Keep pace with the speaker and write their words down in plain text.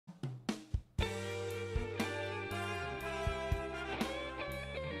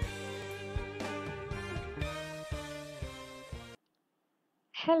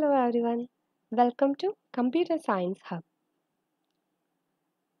Hello everyone, welcome to Computer Science Hub.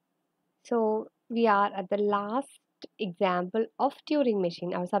 So we are at the last example of Turing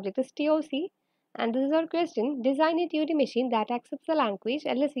Machine. Our subject is TOC and this is our question. Design a Turing machine that accepts the language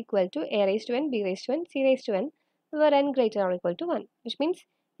L is equal to a raised to n, b raised to n, c raised to n where n greater or equal to 1, which means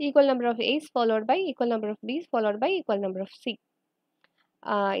equal number of a's followed by equal number of b's followed by equal number of c.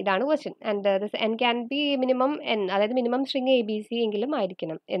 ഇതാണ് question and this n can be minimum n, അതായത് minimum string A B C എങ്കിലും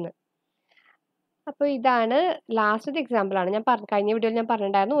ആയിരിക്കണം എന്ന്. അപ്പോൾ ഇതാണ് ലാസ്റ്റത്തെ example ആണ്. ഞാൻ കഴിഞ്ഞ വീഡിയോയിൽ ഞാൻ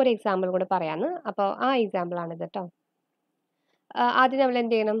പറഞ്ഞിട്ടുണ്ടായിരുന്നു ഒരു എക്സാമ്പിൾ കൂടെ പറയാമെന്ന്. അപ്പോൾ ആ എക്സാമ്പിൾ ആണിത് കേട്ടോ. ആദ്യം നമ്മൾ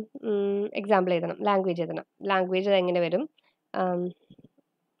എന്ത് ചെയ്യണം? എക്സാമ്പിൾ എഴുതണം, ലാംഗ്വേജ് എഴുതണം. ലാംഗ്വേജ് എങ്ങനെ വരും?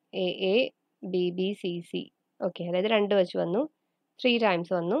 A A B B C C, okay, അതായത് 2 വെച്ച് വന്നു, 3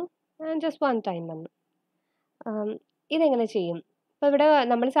 ടൈംസ് വന്നു, ജസ്റ്റ് 1 ടൈം വന്നു. ഇതെങ്ങനെ ചെയ്യും? അപ്പോൾ ഇവിടെ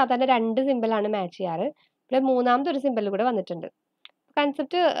നമ്മൾ സാധാരണ 2 സിമ്പിളാണ് മാച്ച് ചെയ്യാറ്. ഇവിടെ മൂന്നാമത്തെ ഒരു സിമ്പിൾ കൂടെ വന്നിട്ടുണ്ട്.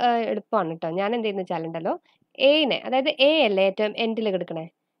 കൺസെപ്റ്റ് എളുപ്പമാണ് കേട്ടോ. ഞാൻ എന്ത് ചെയ്യുന്ന വെച്ചാലുണ്ടല്ലോ, എനെ, അതായത് എ അല്ലേ ഏറ്റവും എൻഡിൽ കിടക്കണേ,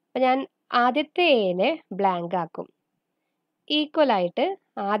 അപ്പം ഞാൻ ആദ്യത്തെ എനെ ബ്ലാങ്ക് ആക്കും. ഈക്വൽ ആയിട്ട്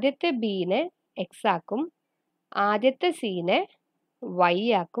ആദ്യത്തെ ബീനെ എക്സ് ആക്കും, ആദ്യത്തെ സീനെ വൈ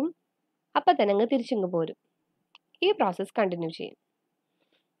ആക്കും. അപ്പം തന്നെ അങ്ങ് തിരിച്ചിങ്ങ് പോരും. ഈ പ്രോസസ്സ് കണ്ടിന്യൂ ചെയ്യും.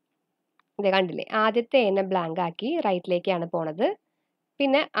 ഇത് കണ്ടില്ലേ, ആദ്യത്തെ എനെ ബ്ലാങ്ക് ആക്കി റൈറ്റിലേക്കാണ് പോണത്.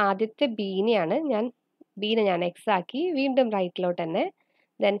 പിന്നെ ആദ്യത്തെ ബീനെ ഞാൻ എക്സ് ആക്കി വീണ്ടും റൈറ്റിലോട്ട് തന്നെ.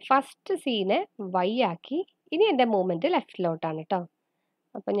 ദെൻ ഫസ്റ്റ് സീനെ വൈ ആക്കി. ഇനി എൻ്റെ മൂവ്മെൻറ്റ് ലെഫ്റ്റിലോട്ടാണ് കേട്ടോ.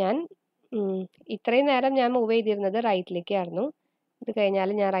 അപ്പം ഞാൻ ഇത്രയും നേരം ഞാൻ മൂവ് ചെയ്തിരുന്നത് റൈറ്റിലേക്കായിരുന്നു. ഇത്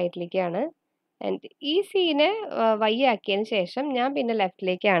കഴിഞ്ഞാൽ ഞാൻ റൈറ്റിലേക്കാണ്. ആൻഡ് ഈ സീനെ വൈ ആക്കിയതിന് ശേഷം ഞാൻ പിന്നെ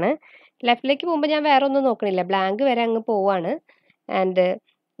ലെഫ്റ്റിലേക്കാണ്. ലെഫ്റ്റിലേക്ക് പോകുമ്പോൾ ഞാൻ വേറെ ഒന്നും നോക്കണില്ല, ബ്ലാങ്ക് വരെ അങ്ങ് പോവാണ്. ആൻഡ്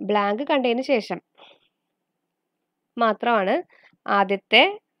ബ്ലാങ്ക് കണ്ടതിന് ശേഷം മാത്രമാണ് ആദ്യത്തെ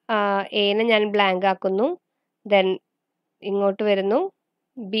എനെ ഞാൻ ബ്ലാങ്ക് ആക്കുന്നു. ദെൻ ഇങ്ങോട്ട് വരുന്നു,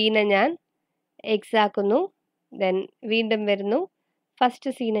 ബീനെ ഞാൻ എക്സ് ആക്കുന്നു. ദെൻ വീണ്ടും വരുന്നു,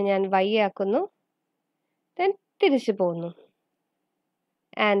 ഫസ്റ്റ് സീനെ ഞാൻ വൈ ആക്കുന്നു. ദെൻ തിരിച്ചു പോകുന്നു.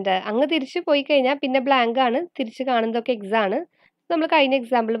 ആൻഡ് അങ്ങ് തിരിച്ചു പോയി കഴിഞ്ഞാൽ പിന്നെ ബ്ലാങ്ക് ആണ്, തിരിച്ച് കാണുന്നതൊക്കെ എക്സ് ആണ്. നമ്മൾ കഴിഞ്ഞ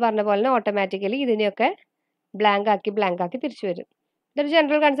എക്സാമ്പിൾ പറഞ്ഞ പോലെ തന്നെ ഓട്ടോമാറ്റിക്കലി ഇതിനെയൊക്കെ ബ്ലാങ്ക് ആക്കി തിരിച്ചു വരും. ഇതൊരു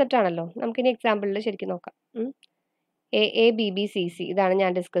ജനറൽ കൺസെപ്റ്റ് ആണല്ലോ. നമുക്കിനി എക്സാമ്പിളിൽ ശരിക്കും നോക്കാം. A A B B C C, ഇതാണ്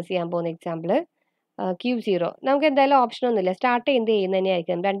ഞാൻ ഡിസ്കസ് ചെയ്യാൻ പോകുന്ന എക്സാമ്പിൾ. Q0 നമുക്ക് എന്തായാലും ഓപ്ഷൻ ഒന്നുമില്ല, സ്റ്റാർട്ട് ചെയ്യുന്നത് എ തന്നെ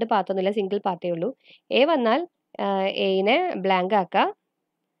ആയിരിക്കും. 2 പാത്തൊന്നുമില്ല, സിംഗിൾ പാത്തേ ഉള്ളൂ. എ വന്നാൽ എനെ ബ്ലാങ്ക് ആക്കുക.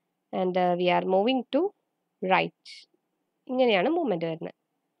 And we are moving to right. ഇങ്ങനെയാണ് മൂവ്മെൻറ്റ് വരുന്നത്.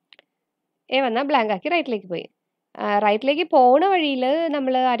 എ വന്നാൽ ബ്ലാങ്ക് ആക്കി റൈറ്റിലേക്ക് പോയി. റൈറ്റിലേക്ക് പോണ വഴിയിൽ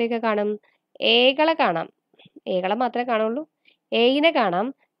നമ്മൾ ആരെയൊക്കെ കാണും? എകളെ കാണാം. എകളെ മാത്രമേ കാണുള്ളൂ. എയിനെ കാണാം.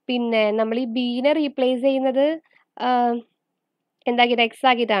 പിന്നെ നമ്മൾ ഈ ബീനെ റീപ്ലേസ് ചെയ്യുന്നത് എന്താക്കിയിട്ട് എക്സ്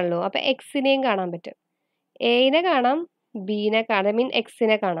ആക്കിയിട്ടാണല്ലോ. അപ്പം എക്സിനെയും കാണാൻ പറ്റും. എയിനെ കാണാം, ബീനെ കാണാം,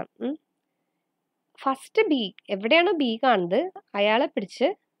 എക്സിനെ കാണാം. ഫസ്റ്റ് ബി, എവിടെയാണോ ബി കാണുന്നത് അയാളെ പിടിച്ച്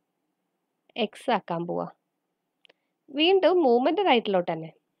എക്സ് ആക്കാൻ പോവാ. വീണ്ടും മൂവ്മെൻറ്റ് റൈറ്റിലോട്ട്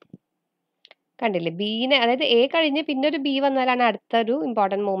തന്നെ. കണ്ടില്ലേ, ബീനെ, അതായത് എ കഴിഞ്ഞ് പിന്നെ ഒരു ബി വന്നാലാണ് അടുത്തൊരു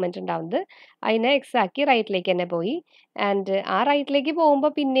ഇമ്പോർട്ടൻറ്റ് മൂവ്മെൻറ്റ് ഉണ്ടാവുന്നത്. അതിനെ എക്സ് ആക്കി റൈറ്റിലേക്ക് തന്നെ പോയി. ആൻഡ് ആ റൈറ്റിലേക്ക്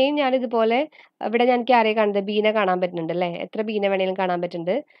പോകുമ്പോൾ പിന്നെയും ഞാൻ ഇതുപോലെ ഇവിടെ എനിക്ക് ആരെയും കാണുന്നത്? ബീനെ കാണാൻ പറ്റുന്നുണ്ട് അല്ലേ? എത്ര ബീനെ വേണമെങ്കിലും കാണാൻ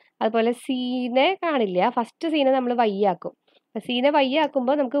പറ്റുന്നുണ്ട്. അതുപോലെ സീനെ കാണില്ല. ഫസ്റ്റ് സീനെ നമ്മൾ വൈ ആക്കും. സീനെ വൈ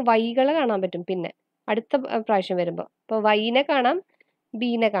ആക്കുമ്പോൾ നമുക്ക് വൈകളെ കാണാൻ പറ്റും പിന്നെ അടുത്ത പ്രാവശ്യം വരുമ്പോൾ. അപ്പോൾ വൈനെ കാണാം,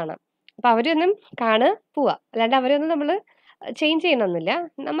 ബീനെ കാണാം. അപ്പോൾ അവരൊന്നും പോവാ, അല്ലാണ്ട് അവരൊന്നും നമ്മൾ ചേഞ്ച് ചെയ്യണമെന്നില്ല.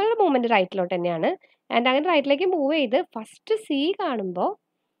 നമ്മളുടെ മൂവ്മെൻറ്റ് റൈറ്റിലോട്ട് തന്നെയാണ്. ആൻഡ് അങ്ങനെ റൈറ്റിലേക്ക് മൂവ് ചെയ്ത് ഫസ്റ്റ് സി കാണുമ്പോൾ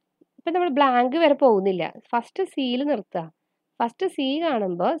ഇപ്പം നമ്മൾ ബ്ലാങ്ക് വരെ പോകുന്നില്ല, ഫസ്റ്റ് സിയിൽ നിർത്തുക. ഫസ്റ്റ് സി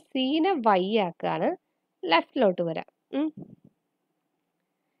കാണുമ്പോൾ സീനെ വൈ ആക്കുകയാണ്, ലെഫ്റ്റിലോട്ട് വരാം.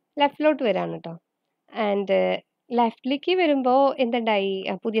 ലെഫ്റ്റിലോട്ട് വരാണ് കേട്ടോ. ആൻഡ് ലെഫ്റ്റിലേക്ക് വരുമ്പോൾ എന്തുണ്ടായി?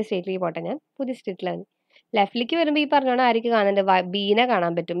 പുതിയ സ്റ്റേറ്റിലേക്ക് പോട്ടെ, ഞാൻ പുതിയ സ്റ്റേറ്റിലാണ്. ലെഫ്റ്റിലേക്ക് വരുമ്പോൾ ഈ പറഞ്ഞോണം ആർക്ക് കാണുന്നുണ്ട്? ബീനെ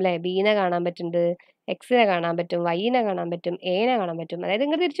കാണാൻ പറ്റും അല്ലേ? ബീനെ കാണാൻ പറ്റുന്നുണ്ട്, എക്സിനെ കാണാൻ പറ്റും, വൈനെ കാണാൻ പറ്റും, എനെ കാണാൻ പറ്റും. അതായത്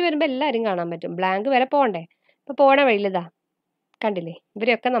ഇങ്ങനെ തിരിച്ച് വരുമ്പോൾ എല്ലാവരും കാണാൻ പറ്റും. ബ്ലാങ്ക് വരെ പോകണ്ടേ? അപ്പോൾ പോണ വഴിയിലിതാ കണ്ടില്ലേ,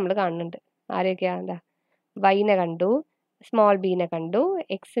 ഇവരെയൊക്കെ നമ്മൾ കാണുന്നുണ്ട്. ആരെയൊക്കെയാ? എന്താ, വൈനെ കണ്ടു, സ്മോൾ ബീനെ കണ്ടു,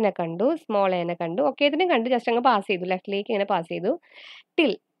 എക്സിനെ കണ്ടു, സ്മോൾ എനെ കണ്ടു, ഒക്കെ ഇതിനെ കണ്ട് ജസ്റ്റ് അങ്ങ് പാസ് ചെയ്തു, ലെഫ്റ്റിലേക്ക് ഇങ്ങനെ പാസ് ചെയ്തു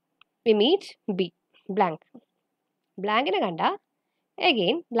ടിൽ വി മീറ്റ് ബി. ബ്ലാങ്കിനെ കണ്ട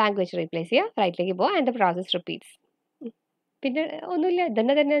അഗെയിൻ ബ്ലാങ്ക് വെച്ച് റീപ്ലേസ് ചെയ്യുക, റൈറ്റിലേക്ക് പോവുക, ആൻഡ് ദ പ്രോസസ് റിപ്പീറ്റ്സ്. പിന്നെ ഒന്നുമില്ല,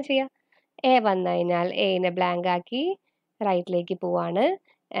 ഇതന്നെ തന്നെയാണ് ചെയ്യുക. എ വന്നു കഴിഞ്ഞാൽ എനെ ബ്ലാങ്ക് ആക്കി റൈറ്റിലേക്ക് പോവാണ്.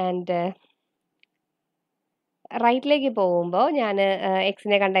 ആൻഡ് റൈറ്റിലേക്ക് പോകുമ്പോൾ ഞാൻ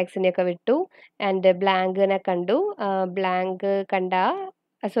എക്സിനെ കണ്ട എക്സിനെയൊക്കെ വിട്ടു. ആൻഡ് ബ്ലാങ്കിനെ കണ്ടു, ബ്ലാങ്ക്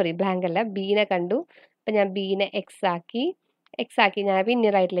അല്ല, ബീനെ കണ്ടു. അപ്പം ഞാൻ ബീനെ എക്സ് ആക്കി ഞാൻ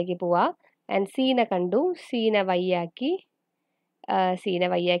പിന്നെ റൈറ്റിലേക്ക് പോവാ. ആൻഡ് സീനെ കണ്ടു, സീനെ വൈ ആക്കി, സീനെ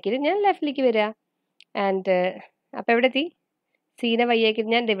വൈ ആക്കിയിട്ട് ഞാൻ ലെഫ്റ്റിലേക്ക് വരിക. ആൻഡ് അപ്പോൾ എവിടെ എത്തി? സീനെ വൈ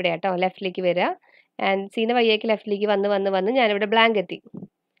ആക്കിയിട്ട് ഞാൻ ഇവിടെ കേട്ടോ ലെഫ്റ്റിലേക്ക് വരിക. ആൻഡ് സീനെ വൈ ആക്കി ലെഫ്റ്റിലേക്ക് വന്ന് ഞാനിവിടെ ബ്ലാങ്ക് എത്തി.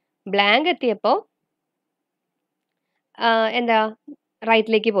 ബ്ലാങ്ക് എത്തിയപ്പോൾ എന്താ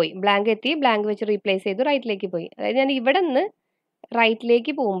റൈറ്റിലേക്ക് പോയി. ബ്ലാങ്ക് എത്തി, ബ്ലാങ്ക് വെച്ച് റീപ്ലേസ് ചെയ്തു, റൈറ്റിലേക്ക് പോയി. അതായത് ഞാൻ ഇവിടെ നിന്ന്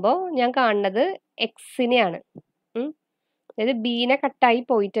റൈറ്റിലേക്ക് പോകുമ്പോൾ ഞാൻ കാണുന്നത് എക്സിനെയാണ്. അതായത് ബീനെ കട്ടായി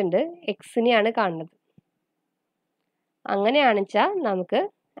പോയിട്ടുണ്ട്, എക്സിനെയാണ് കാണുന്നത്. അങ്ങനെയാണെന്ന് വെച്ചാൽ നമുക്ക്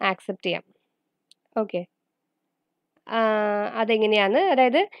ആക്സെപ്റ്റ് ചെയ്യാം. ഓക്കെ, അതെങ്ങനെയാണ്?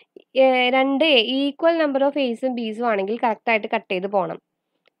 അതായത് രണ്ട് ഈക്വൽ നമ്പർ ഓഫ് എസും ബീസും ആണെങ്കിൽ കറക്റ്റായിട്ട് കട്ട് ചെയ്ത് പോകണം.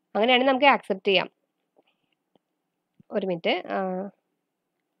 അങ്ങനെയാണെങ്കിൽ നമുക്ക് ആക്സെപ്റ്റ് ചെയ്യാം. ഒരു മിനിറ്റ്.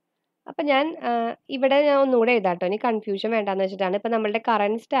 അപ്പം ഞാൻ ഇവിടെ ഞാൻ ഒന്നുകൂടെ എഴുതാം കേട്ടോ, ഇനി കൺഫ്യൂഷൻ വേണ്ടാന്ന് വെച്ചിട്ടാണ്. ഇപ്പം നമ്മളുടെ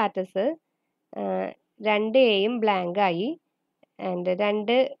കറണ്ട് സ്റ്റാറ്റസ് 2A ബ്ലാങ്ക് ആയി, ആൻഡ്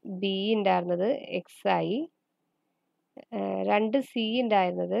 2B ഉണ്ടായിരുന്നത് എക്സ് ആയി, 2C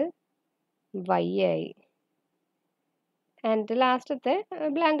ഉണ്ടായിരുന്നത് വൈ ആയി, ആൻഡ് ലാസ്റ്റത്തെ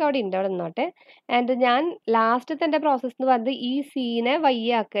ബ്ലാങ്ക് അവിടെ ഉണ്ട്, അവിടെ നിന്നോട്ടെ. ആൻഡ് ഞാൻ ലാസ്റ്റത്തെ എൻ്റെ പ്രോസസ്സ് എന്ന് പറയുന്നത് ഈ സീനെ വൈ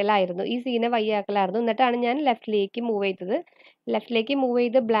ആക്കലായിരുന്നു. എന്നിട്ടാണ് ഞാൻ ലെഫ്റ്റിലേക്ക് മൂവ് ചെയ്തത്. ലെഫ്റ്റിലേക്ക് മൂവ്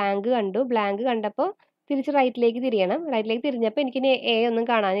ചെയ്ത് ബ്ലാങ്ക് കണ്ടു. ബ്ലാങ്ക് കണ്ടപ്പോൾ തിരിച്ച് റൈറ്റിലേക്ക് തിരിയണം. റൈറ്റിലേക്ക് തിരിഞ്ഞപ്പോൾ എനിക്കിനി എ ഒന്നും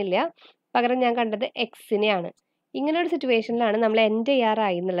കാണാനില്ല, പകരം ഞാൻ കണ്ടത് എക്സിനെയാണ്. ഇങ്ങനെ ഒരു സിറ്റുവേഷനിലാണ് നമ്മൾ എൻഡ്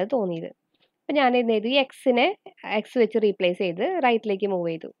ചെയ്യാറായി എന്നുള്ളത് തോന്നിയത്. അപ്പം ഞാൻ എന്ത് ചെയ്തു? ഈ എക്സിനെ എക്സ് വെച്ച് റീപ്ലേസ് ചെയ്ത് റൈറ്റിലേക്ക് മൂവ്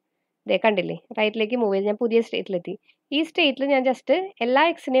ചെയ്തു. ഇതേ കണ്ടില്ലേ, റൈറ്റിലേക്ക് മൂവ് ചെയ്ത് ഞാൻ പുതിയ സ്റ്റേറ്റിലെത്തി. ഈ സ്റ്റേറ്റിൽ ഞാൻ ജസ്റ്റ് എല്ലാ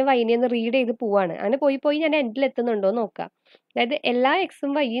എക്സിനെയും വൈനെയും ഒന്ന് റീഡ് ചെയ്ത് പോവാണ്. അങ്ങനെ പോയി ഞാൻ എൻഡിൽ എത്തുന്നുണ്ടോ എന്ന് നോക്കാം. അതായത് എല്ലാ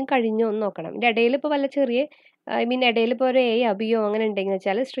എക്സും വൈയും കഴിഞ്ഞോ എന്ന് നോക്കണം. ഇതിൻ്റെ ഇടയിൽ ഇപ്പോൾ വല്ല ചെറിയ ഇടയിൽ ഇപ്പോൾ ഒരു എയോ ബിയോ അങ്ങനെ ഉണ്ടെങ്കിൽ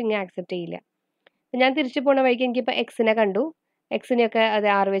വെച്ചാൽ സ്ട്രിങ് ആക്സെപ്റ്റ് ചെയ്യില്ല. ഞാൻ തിരിച്ചു പോകുന്ന വഴിക്ക് എനിക്കിപ്പോൾ എക്സിനെ കണ്ടു. എക്സിനെയൊക്കെ അത്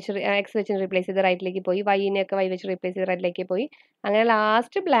എക്സ് വെച്ച് റീപ്ലേസ് ചെയ്ത് റൈറ്റിലേക്ക് പോയി, വൈനെയൊക്കെ വൈ വെച്ച് റീപ്ലേസ് ചെയ്ത് റൈറ്റിലേക്ക് പോയി. അങ്ങനെ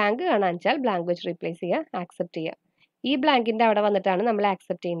ലാസ്റ്റ് ബ്ലാങ്ക് കാണാൻ വെച്ചാൽ ബ്ലാങ്ക് വെച്ച് റീപ്ലേസ് ചെയ്യുക, ആക്സെപ്റ്റ് ചെയ്യുക. ഈ ബ്ലാങ്കിൻ്റെ അവിടെ വന്നിട്ടാണ് നമ്മൾ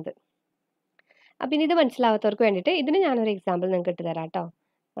ആക്സെപ്റ്റ് ചെയ്യുന്നത്. അപ്പം ഇനി ഇത് മനസ്സിലാവാത്തവർക്ക് വേണ്ടിയിട്ട് ഇതിന് ഞാനൊരു എക്സാമ്പിൾ നിങ്ങൾക്ക് ഇട്ട് തരാം കേട്ടോ.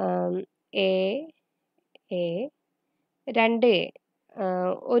 എ 2A,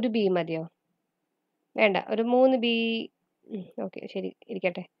 ഒരു ബി മതിയോ? വേണ്ട, ഒരു 3B. ഓക്കെ, ശരി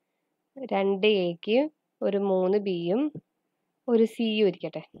ഇരിക്കട്ടെ. 2Aക്ക് ഒരു 3Bയും ഒരു സിയും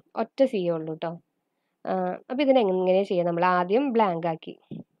ഇരിക്കട്ടെ. ഒറ്റ സിയേ ഉള്ളൂ കേട്ടോ. അപ്പം ഇതിനെങ്ങനെ ചെയ്യാം? നമ്മൾ ആദ്യം ബ്ലാങ്ക് ആക്കി,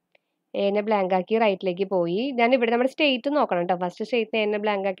 എനെ ബ്ലാങ്ക് ആക്കി റൈറ്റിലേക്ക് പോയി. ഞാൻ ഇവിടെ നമ്മുടെ സ്റ്റേറ്റ് നോക്കണം കേട്ടോ. ഫസ്റ്റ് സ്റ്റേറ്റിനെ എന്നെ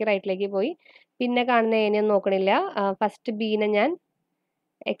ബ്ലാങ്ക് ആക്കി റൈറ്റിലേക്ക് പോയി. പിന്നെ കാണുന്ന എനെയൊന്നും നോക്കണില്ല. ഫസ്റ്റ് ബീനെ ഞാൻ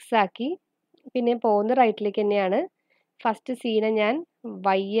എക്സ് ആക്കി, പിന്നെ പോകുന്ന റൈറ്റിലേക്ക് തന്നെയാണ്. ഫസ്റ്റ് സീനെ ഞാൻ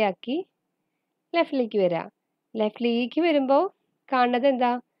വൈ ആക്കി ലെഫ്റ്റിലേക്ക് വരിക. ലെഫ്റ്റിലേക്ക് വരുമ്പോൾ കാണുന്നത്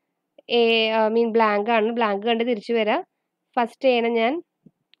എന്താ? ബ്ലാങ്ക് ആണ്. ബ്ലാങ്ക് കണ്ട് തിരിച്ചു വരിക. ഫസ്റ്റ് എനെ ഞാൻ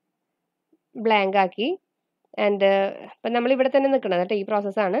ബ്ലാങ്ക് ആക്കി, ആൻഡ് ഇപ്പം നമ്മൾ ഇവിടെ തന്നെ നിൽക്കണം കേട്ടോ. ഈ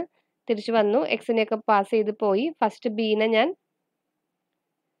പ്രോസസ്സാണ്. തിരിച്ചു വന്നു, എക്സിനെയൊക്കെ പാസ് ചെയ്ത് പോയി. ഫസ്റ്റ് ബീനെ ഞാൻ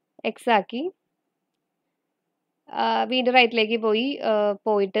എക്സ് ആക്കി, വീണ്ടും റൈറ്റിലേക്ക്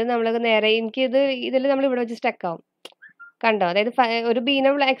പോയിട്ട് നമ്മൾ നേരെ ഇതിൽ നമ്മൾ ഇവിടെ വെച്ച് സ്റ്റക്ക് ആവും. കണ്ടോ? അതായത് ഒരു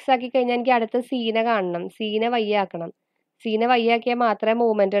ബീനെ എക്സ് ആക്കി കഴിഞ്ഞാൽ എനിക്ക് അടുത്ത സീനെ കാണണം, സീനെ വൈ ആക്കണം. സീനെ വൈ ആക്കിയാൽ മാത്രമേ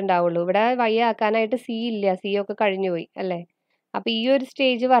മൂവ്മെന്റ് ഉണ്ടാവുള്ളൂ. ഇവിടെ വൈ ആക്കാനായിട്ട് സി ഇല്ല, സി ഒക്കെ കഴിഞ്ഞു പോയി അല്ലേ. അപ്പം ഈ ഒരു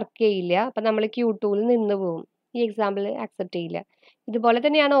സ്റ്റേജ് വർക്ക് ചെയ്യില്ല. അപ്പം നമ്മൾ Q2 നിന്ന് പോകും. ഈ എക്സാമ്പിൾ ആക്സെപ്റ്റ് ചെയ്യില്ല. ഇതുപോലെ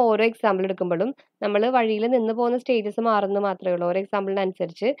തന്നെയാണ് ഓരോ എക്സാമ്പിൾ എടുക്കുമ്പോഴും നമ്മൾ വഴിയിൽ നിന്ന് പോകുന്ന സ്റ്റേജസ് മാറുന്നു മാത്രമേ ഉള്ളൂ. ഓരോ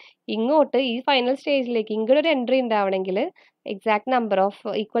എക്സാമ്പിളിനനുസരിച്ച് ഇങ്ങോട്ട് ഈ ഫൈനൽ സ്റ്റേജിലേക്ക് ഇങ്ങോട്ട് ഒരു എൻട്രി ഉണ്ടാവണമെങ്കിൽ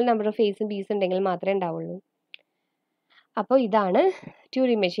ഈക്വൽ നമ്പർ ഓഫ് എസും ബീസും ഉണ്ടെങ്കിൽ മാത്രമേ ഉണ്ടാവുള്ളൂ. അപ്പോൾ ഇതാണ്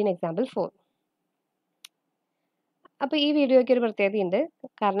ട്യൂറിംഗ് മെഷീൻ എക്സാമ്പിൾ 4. അപ്പോൾ ഈ വീഡിയോയ്ക്ക് ഒരു പ്രത്യേകതയുണ്ട്.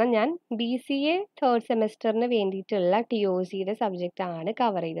 കാരണം ഞാൻ BCA തേർഡ് സെമസ്റ്ററിന് വേണ്ടിയിട്ടുള്ള TOCയുടെ സബ്ജക്റ്റ് ആണ്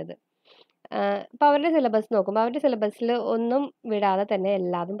കവർ ചെയ്തത്. അപ്പോൾ അവരുടെ സിലബസ് നോക്കുമ്പോൾ അവരുടെ സിലബസിൽ ഒന്നും വിടാതെ തന്നെ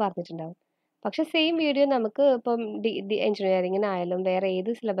എല്ലാതും പറഞ്ഞിട്ടുണ്ടാവും. പക്ഷെ സെയിം വീഡിയോ നമുക്ക് ഇപ്പം എഞ്ചിനീയറിങ്ങിനായാലും വേറെ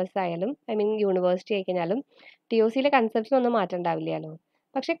ഏത് സിലബസ് ആയാലും യൂണിവേഴ്സിറ്റി ആയിക്കഴിഞ്ഞാലും TOCയിലെ കൺസെപ്റ്റ്സിനൊന്നും മാറ്റം ഉണ്ടാവില്ലല്ലോ.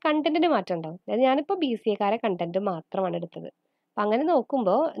 പക്ഷെ കണ്ടന്റിന് മാറ്റം ഉണ്ടാവും. അതായത് ഞാനിപ്പോൾ BCAക്കാരെ കണ്ടന്റ് മാത്രമാണ് എടുത്തത്. അപ്പം അങ്ങനെ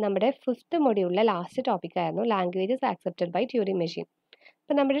നോക്കുമ്പോൾ നമ്മുടെ 5th മൊഡ്യൂളിലെ ലാസ്റ്റ് ടോപ്പിക് ആയിരുന്നു languages accepted by Turing machine.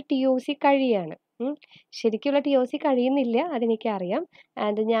 അപ്പം നമ്മുടെ TOC കഴിയാണ്. ശരിക്കുള്ള TOC കഴിയുന്നില്ല, അതെനിക്കറിയാം.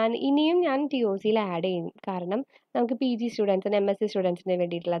 ആൻഡ് ഇനിയും ഞാൻ TOCയിൽ ആഡ് ചെയ്യും. കാരണം നമുക്ക് PG സ്റ്റുഡൻസിന് MSc സ്റ്റുഡൻസിന്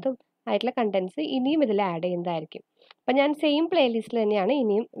വേണ്ടിയിട്ടുള്ളതും ആയിട്ടുള്ള കണ്ടന്റ്സ് ഇനിയും ഇതിൽ ആഡ് ചെയ്യുന്നതായിരിക്കും. അപ്പം ഞാൻ സെയിം പ്ലേലിസ്റ്റിൽ തന്നെയാണ്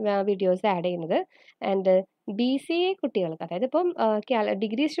ഇനിയും വീഡിയോസ് ആഡ് ചെയ്യുന്നത്. ആൻഡ് BCA കുട്ടികൾക്ക്, അതായത് ഇപ്പം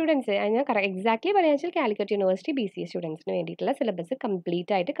ഡിഗ്രി സ്റ്റുഡൻസ്, ഞാൻ എക്സാക്ട്ലി പറയാന്ന് വെച്ചാൽ കാലിക്കറ്റ് യൂണിവേഴ്സിറ്റി BCA സ്റ്റുഡൻസിന് വേണ്ടിയിട്ടുള്ള സിലബസ്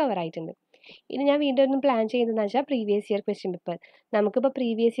കംപ്ലീറ്റ് ആയിട്ട് കവർ ആയിട്ടുണ്ട്. ഇനി ഞാൻ വീണ്ടും ഒന്നും പ്ലാൻ ചെയ്യുന്നതെന്ന് വെച്ചാൽ പ്രീവിയസ് ഇയർ ക്വസ്റ്റ്യൻ പേപ്പർ. നമുക്കിപ്പോൾ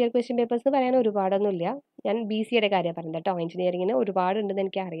പ്രീവിയസ് ഇയർ ക്വസ്റ്റ്യൻ പേപ്പേഴ്സ് എന്ന് പറയാൻ ഒരുപാടൊന്നുമില്ല. ഞാൻ BCAയുടെ കാര്യം പറയുന്നത് കേട്ടോ. എഞ്ചിനീയറിങ്ങിന് ഒരുപാടുണ്ടെന്ന്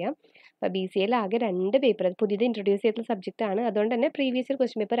എനിക്കറിയാം. അപ്പോൾ BCAയിൽ ആകെ 2 പേപ്പർ പുതിയത് ഇൻട്രൊഡ്യൂസ് ചെയ്തിട്ടുള്ള സബ്ജക്റ്റാണ്. അതുകൊണ്ട് തന്നെ പ്രീവിയസ് ഇയർ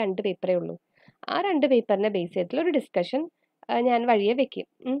ക്വസ്റ്റ്യൻ പേപ്പർ 2 പേപ്പറേ ഉള്ളൂ. ആ 2 പേപ്പറിനെ ബേസ് ചെയ്തിട്ടുള്ള ഒരു ഡിസ്കഷൻ ഞാൻ വഴിയെ വെക്കും.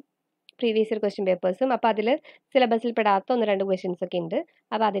 പ്രീവിയസ് ഇയർ ക്വസ്റ്റ്യൻ പേപ്പേഴ്സും അപ്പോൾ അതിൽ സിലബസിൽ പെടാത്ത 1-2 ക്വസ്റ്റ്യൻസ് ഒക്കെ ഉണ്ട്.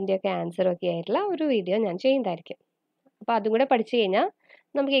 അപ്പോൾ അതിൻ്റെയൊക്കെ ആൻസറൊക്കെ ആയിട്ടുള്ള ഒരു വീഡിയോ ഞാൻ ചെയ്യുന്നതായിരിക്കും. അപ്പോൾ അതും കൂടെ പഠിച്ചു കഴിഞ്ഞാൽ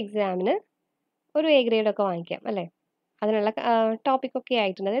നമുക്ക് എക്സാമിന് ഒരു എ ഗ്രേഡൊക്കെ വാങ്ങിക്കാം അല്ലേ? അതിനുള്ള ടോപ്പിക്കൊക്കെ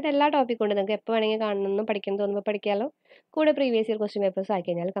ആയിട്ടുണ്ട്. അതായത് എല്ലാ ടോപ്പിക്കും ഉണ്ട്. നിങ്ങൾക്ക് എപ്പോൾ വേണമെങ്കിൽ കാണണമെന്നും പഠിക്കണം തോന്നുമ്പോൾ പഠിക്കാമല്ലോ. കൂടെ പ്രീവിയസ് ഇയർ ക്വസ്റ്റ്യൻ പേപ്പേഴ്സ് ആയി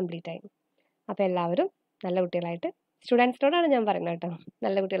കഴിഞ്ഞാൽ കംപ്ലീറ്റ് ആയി. അപ്പോൾ എല്ലാവരും നല്ല കുട്ടികളായിട്ട്, സ്റ്റുഡൻസിനോടാണ് ഞാൻ പറയുന്നത് കേട്ടോ,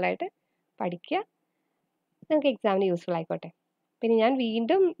 നല്ല കുട്ടികളായിട്ട് പഠിക്കുക. നിങ്ങൾക്ക് എക്സാമിന് യൂസ്ഫുൾ ആയിക്കോട്ടെ. പിന്നെ ഞാൻ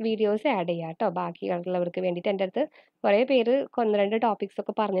വീണ്ടും വീഡിയോസ് ആഡ് ചെയ്യാം കേട്ടോ, ബാക്കിയുള്ളവർക്ക് വേണ്ടിയിട്ട്. എൻ്റെ അടുത്ത് കുറേ പേര് 1-2 ടോപ്പിക്സ്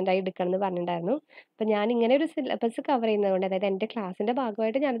ഒക്കെ പറഞ്ഞിട്ടുണ്ടായി, എടുക്കണം എന്ന് പറഞ്ഞിട്ടുണ്ടായിരുന്നു. അപ്പം ഞാൻ ഇങ്ങനെ ഒരു സിലബസ് കവർ ചെയ്യുന്നതുകൊണ്ട്, അതായത് എൻ്റെ ക്ലാസ്സിൻ്റെ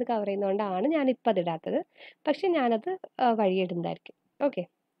ഭാഗമായിട്ട് ഞാനത് കവർ ചെയ്യുന്നതുകൊണ്ടാണ് ഞാനിപ്പോൾ അതിടാത്തത്. പക്ഷെ ഞാനത് വഴിയിടുന്നതായിരിക്കും. ഓക്കെ.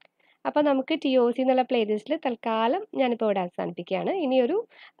 അപ്പോൾ നമുക്ക് TOC എന്നുള്ള പ്ലേലിസ്റ്റിൽ തൽക്കാലം ഞാനിപ്പോൾ ഇവിടെ അവസാനിപ്പിക്കുകയാണ്. ഇനിയൊരു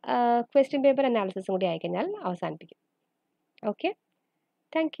ക്വസ്റ്റ്യൻ പേപ്പർ അനാലിസിസും കൂടി ആയിക്കഴിഞ്ഞാൽ അവസാനിപ്പിക്കും. Okay,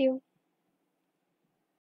 thank you.